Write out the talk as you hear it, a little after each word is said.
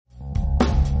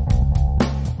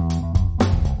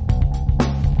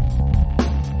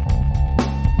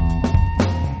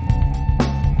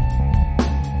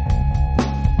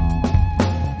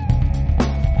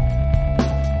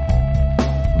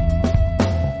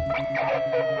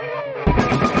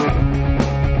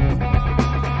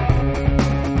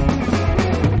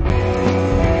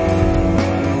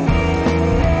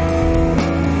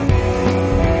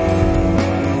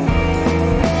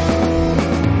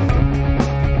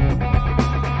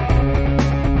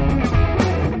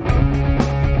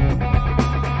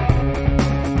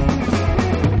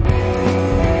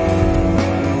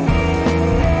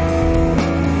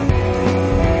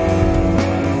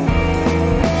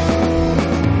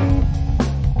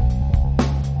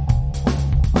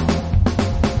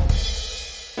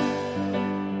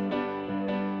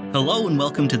Hello and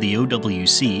welcome to the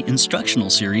OWC instructional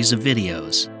series of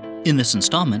videos. In this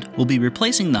installment, we'll be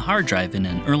replacing the hard drive in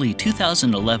an early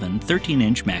 2011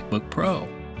 13-inch MacBook Pro.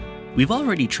 We've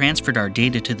already transferred our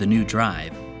data to the new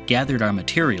drive, gathered our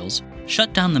materials,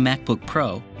 shut down the MacBook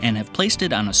Pro, and have placed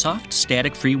it on a soft,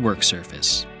 static-free work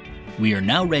surface. We are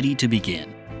now ready to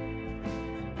begin.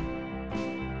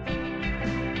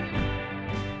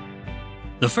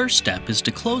 The first step is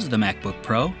to close the MacBook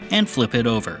Pro and flip it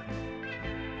over.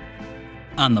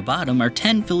 On the bottom are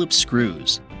 10 Phillips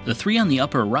screws. The 3 on the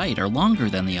upper right are longer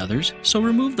than the others, so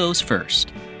remove those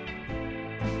first.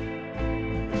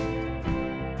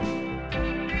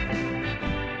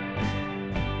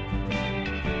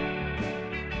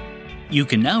 You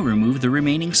can now remove the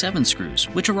remaining 7 screws,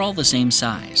 which are all the same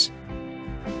size.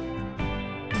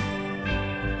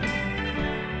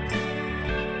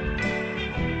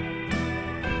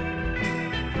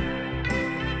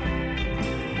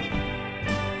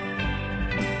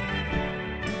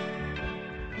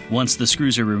 Once the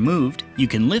screws are removed, you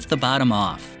can lift the bottom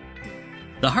off.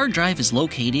 The hard drive is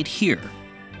located here.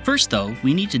 First though,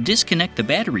 we need to disconnect the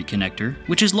battery connector,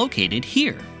 which is located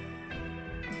here.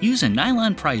 Use a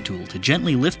nylon pry tool to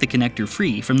gently lift the connector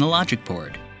free from the logic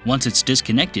board. Once it's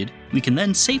disconnected, we can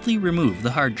then safely remove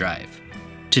the hard drive.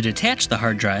 To detach the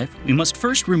hard drive, we must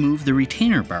first remove the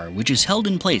retainer bar, which is held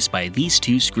in place by these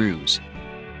 2 screws.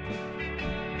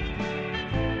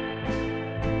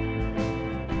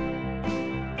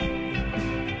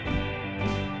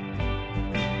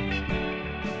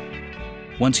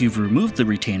 Once you've removed the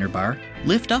retainer bar,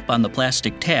 lift up on the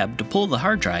plastic tab to pull the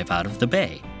hard drive out of the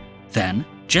bay. Then,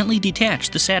 gently detach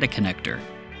the SATA connector.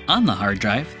 On the hard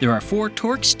drive, there are 4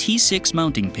 Torx T6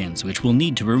 mounting pins which we'll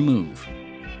need to remove.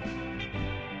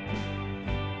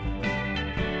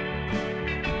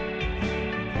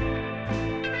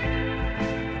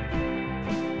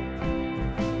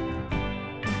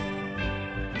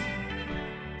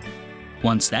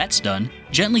 Once that's done,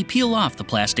 gently peel off the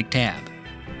plastic tab.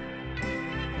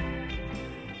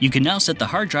 You can now set the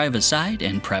hard drive aside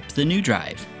and prep the new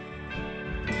drive.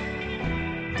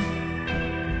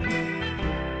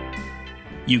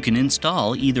 You can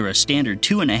install either a standard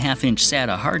 2.5-inch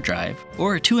SATA hard drive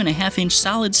or a 2.5-inch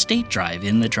solid-state drive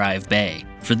in the drive bay.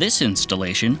 For this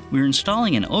installation, we're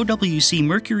installing an OWC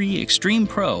Mercury Extreme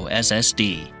Pro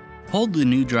SSD. Hold the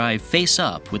new drive face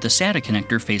up with the SATA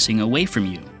connector facing away from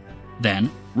you.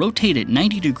 Then, rotate it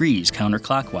 90 degrees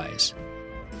counterclockwise.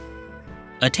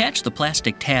 Attach the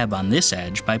plastic tab on this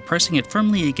edge by pressing it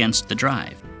firmly against the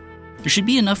drive. There should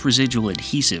be enough residual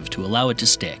adhesive to allow it to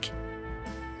stick.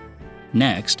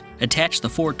 Next, attach the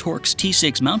 4 Torx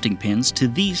T6 mounting pins to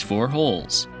these 4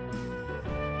 holes.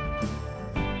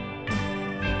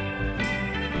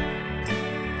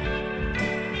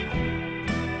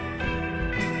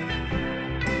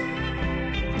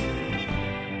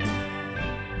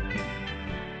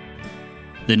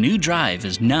 The new drive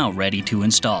is now ready to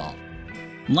install.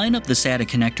 Line up the SATA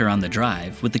connector on the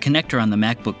drive with the connector on the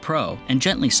MacBook Pro and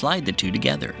gently slide the 2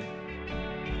 together.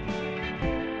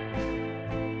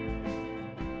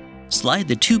 Slide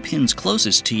the 2 pins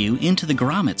closest to you into the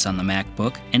grommets on the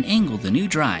MacBook and angle the new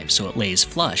drive so it lays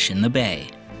flush in the bay.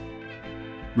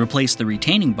 Replace the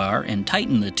retaining bar and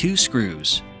tighten the 2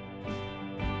 screws.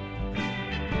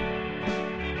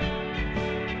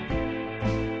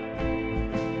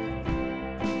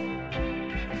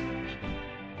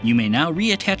 You may now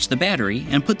reattach the battery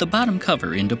and put the bottom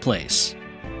cover into place.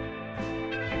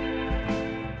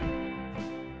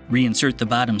 Reinsert the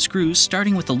bottom screws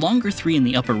starting with the longer 3 in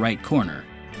the upper right corner.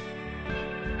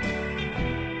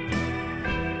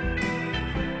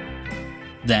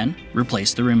 Then,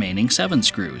 replace the remaining 7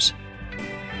 screws.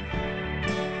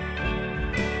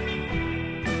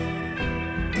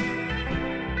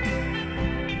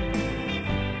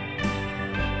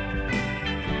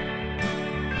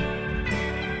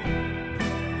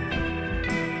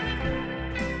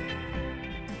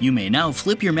 You may now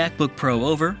flip your MacBook Pro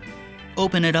over,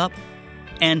 open it up,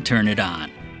 and turn it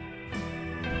on.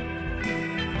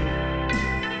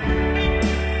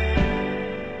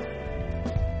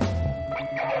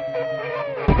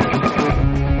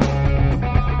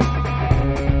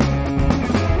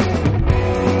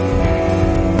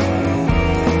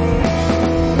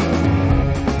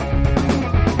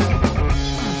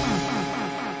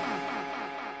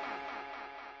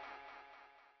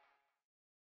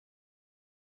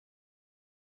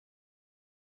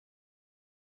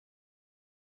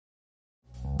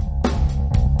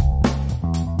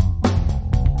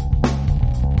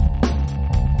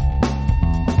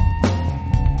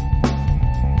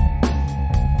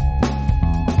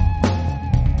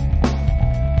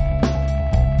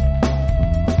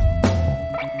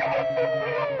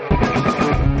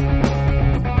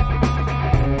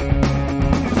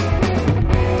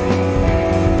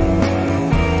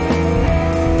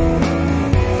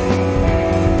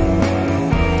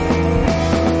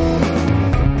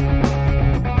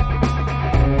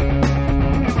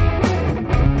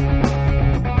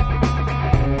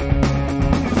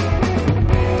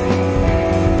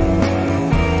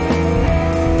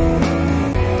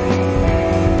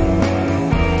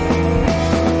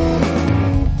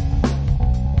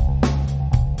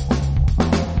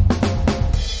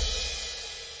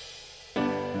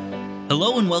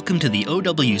 Hello and welcome to the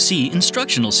OWC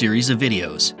instructional series of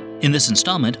videos. In this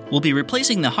installment, we'll be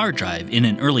replacing the hard drive in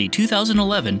an early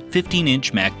 2011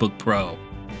 15-inch MacBook Pro.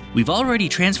 We've already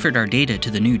transferred our data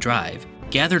to the new drive,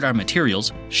 gathered our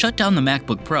materials, shut down the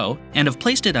MacBook Pro, and have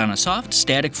placed it on a soft,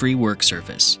 static-free work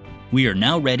surface. We are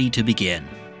now ready to begin.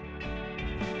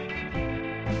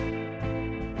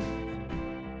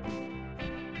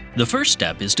 The first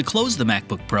step is to close the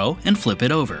MacBook Pro and flip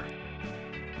it over.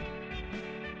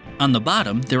 On the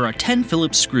bottom, there are 10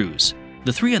 Phillips screws.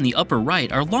 The 3 on the upper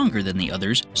right are longer than the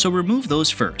others, so remove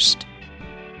those first.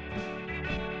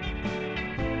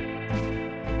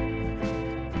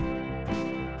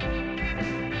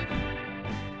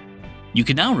 You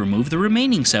can now remove the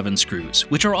remaining 7 screws,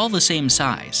 which are all the same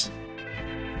size.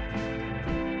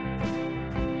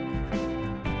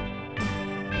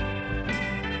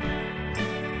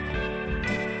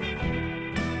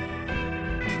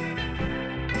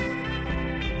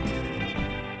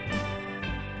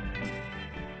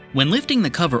 When lifting the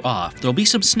cover off, there'll be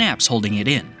some snaps holding it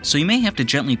in, so you may have to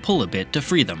gently pull a bit to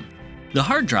free them. The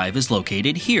hard drive is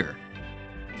located here.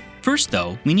 First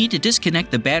though, we need to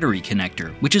disconnect the battery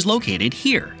connector, which is located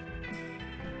here.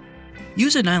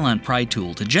 Use a nylon pry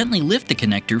tool to gently lift the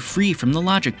connector free from the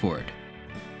logic board.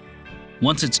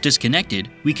 Once it's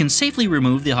disconnected, we can safely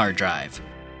remove the hard drive.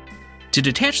 To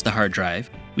detach the hard drive,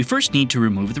 we first need to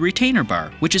remove the retainer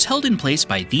bar, which is held in place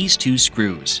by these 2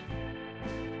 screws.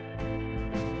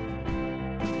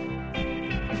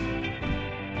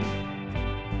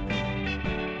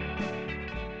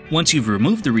 Once you've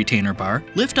removed the retainer bar,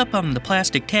 lift up on the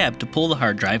plastic tab to pull the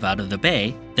hard drive out of the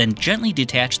bay, then gently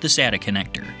detach the SATA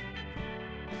connector.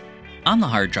 On the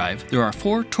hard drive, there are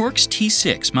 4 Torx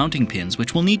T6 mounting pins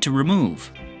which we'll need to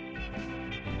remove.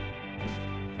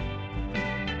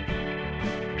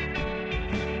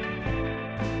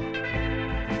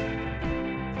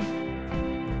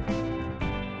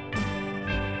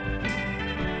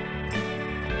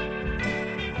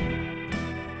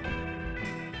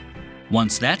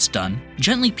 Once that's done,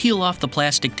 gently peel off the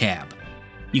plastic tab.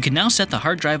 You can now set the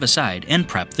hard drive aside and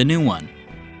prep the new one.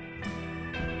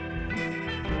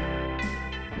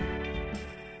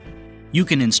 You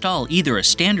can install either a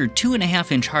standard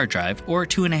 2.5-inch hard drive or a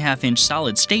 2.5-inch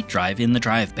solid-state drive in the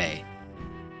drive bay.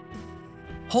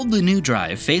 Hold the new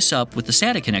drive face up with the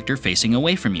SATA connector facing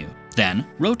away from you. Then,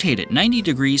 rotate it 90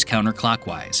 degrees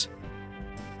counterclockwise.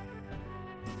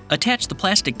 Attach the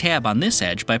plastic tab on this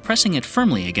edge by pressing it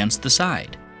firmly against the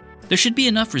side. There should be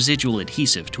enough residual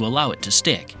adhesive to allow it to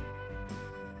stick.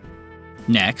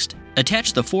 Next,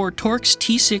 attach the 4 Torx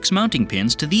T6 mounting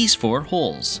pins to these 4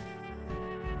 holes.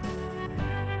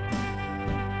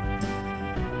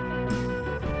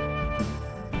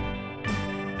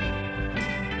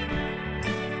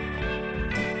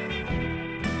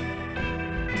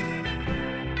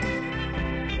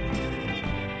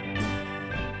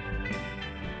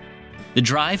 The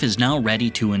drive is now ready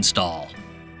to install.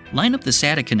 Line up the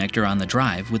SATA connector on the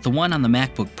drive with the one on the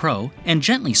MacBook Pro and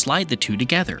gently slide the 2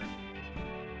 together.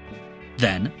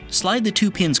 Then, slide the 2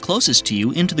 pins closest to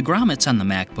you into the grommets on the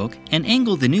MacBook and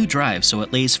angle the new drive so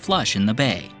it lays flush in the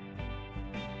bay.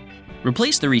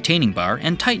 Replace the retaining bar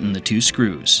and tighten the 2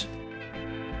 screws.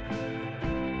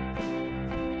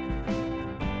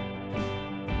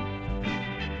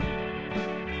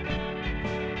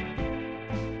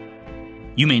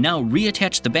 You may now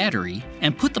reattach the battery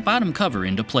and put the bottom cover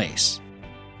into place.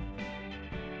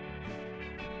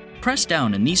 Press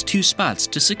down in these 2 spots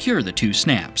to secure the 2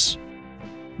 snaps.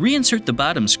 Reinsert the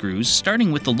bottom screws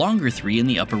starting with the longer 3 in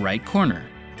the upper right corner.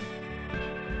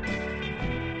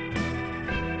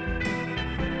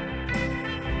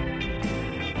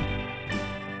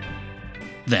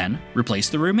 Then, replace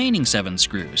the remaining 7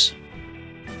 screws.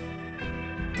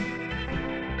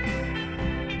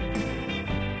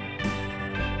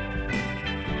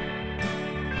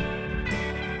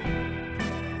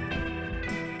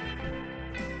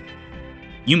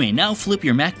 You may now flip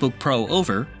your MacBook Pro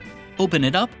over, open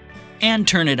it up, and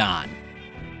turn it on.